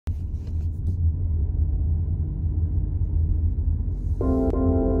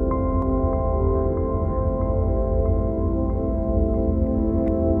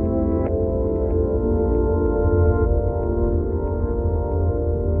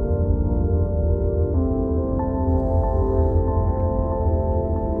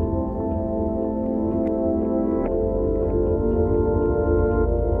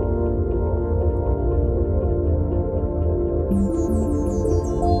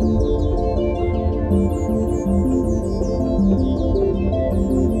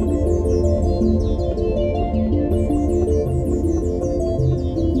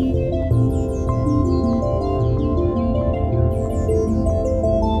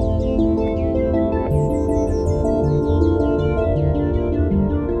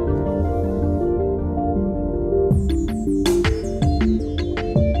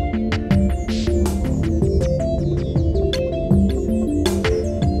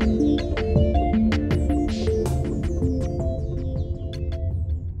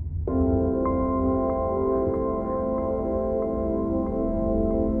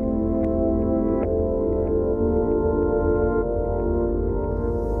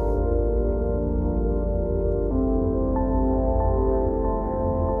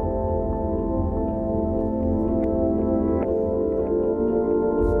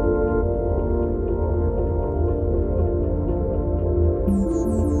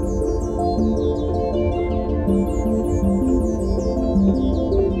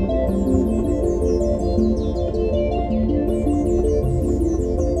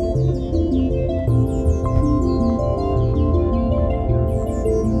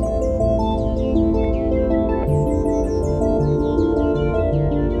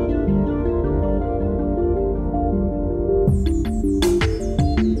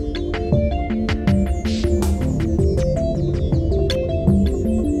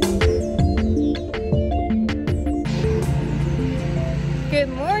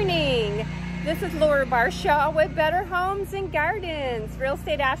Shaw with Better Homes and Gardens, Real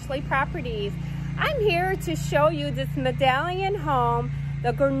Estate Ashley Properties. I'm here to show you this Medallion home,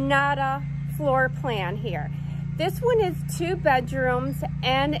 the Granada floor plan here. This one is 2 bedrooms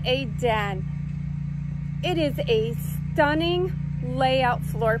and a den. It is a stunning layout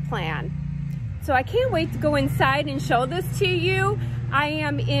floor plan. So I can't wait to go inside and show this to you. I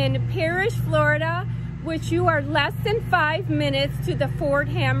am in Parrish, Florida, which you are less than 5 minutes to the Ford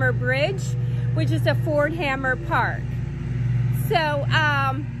Hammer Bridge, which is a Ford Hammer Park. So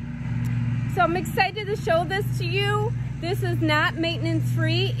I'm excited to show this to you. This is not maintenance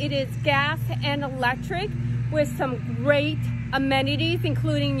free. It is gas and electric with some great amenities,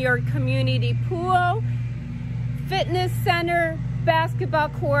 including your community pool, fitness center, basketball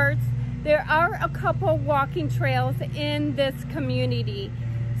courts. There are a couple walking trails in this community.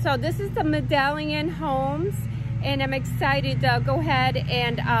 So this is the Medallion Homes, and I'm excited to go ahead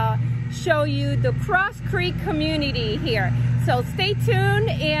and show you the Cross Creek community here. So stay tuned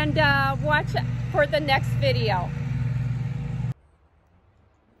and watch for the next video.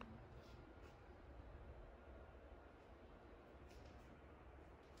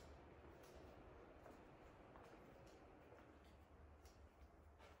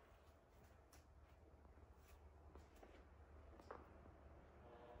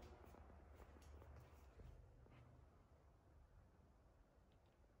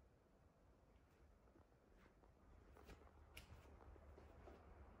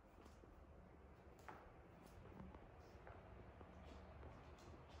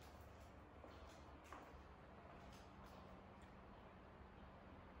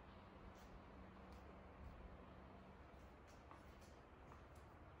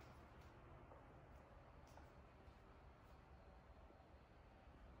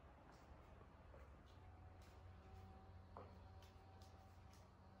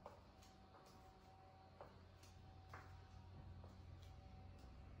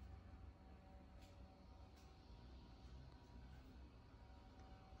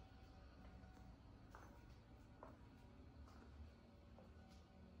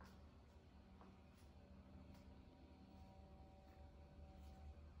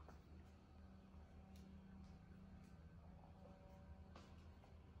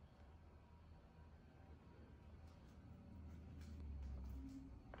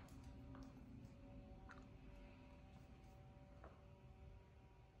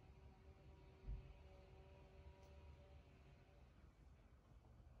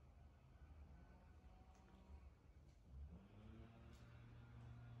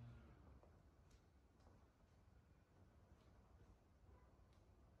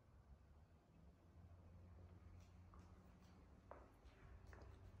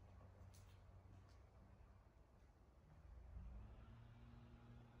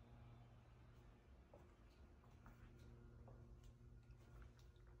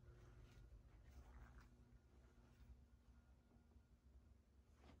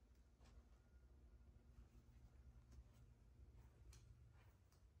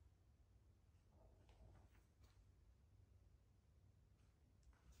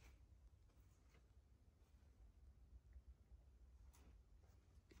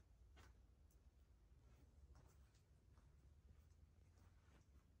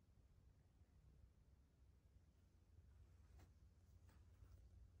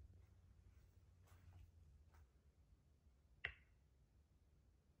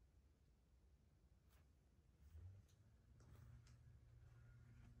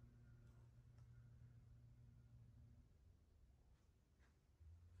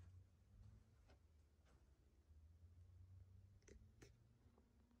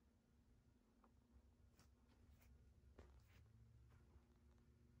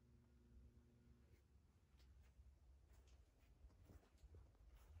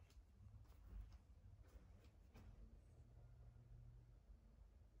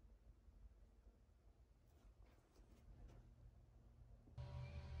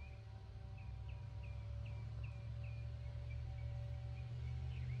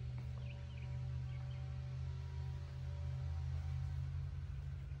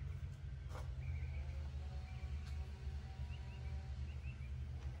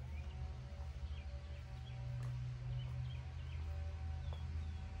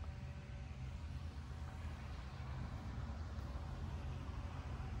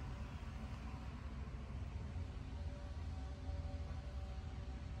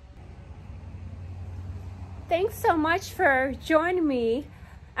 Thanks so much for joining me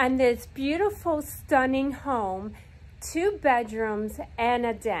on this beautiful, stunning home, 2 bedrooms and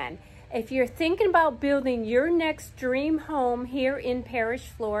a den. If you're thinking about building your next dream home here in Parrish,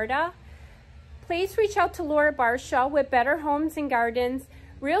 Florida, please reach out to Laura Barshaw with Better Homes and Gardens,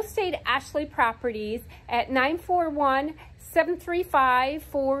 Real Estate Ashley Properties at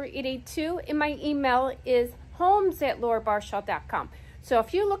 941-735-4882, and my email is homes@laurabarshaw.com. So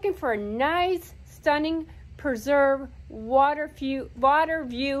if you're looking for a nice, stunning, preserved water view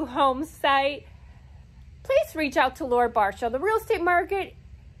home site, please reach out to Laura Barshaw. The real estate market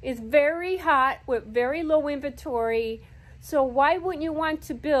is very hot with very low inventory, so why wouldn't you want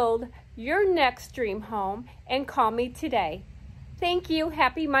to build your next dream home? And call me today. Thank you.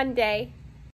 Happy Monday.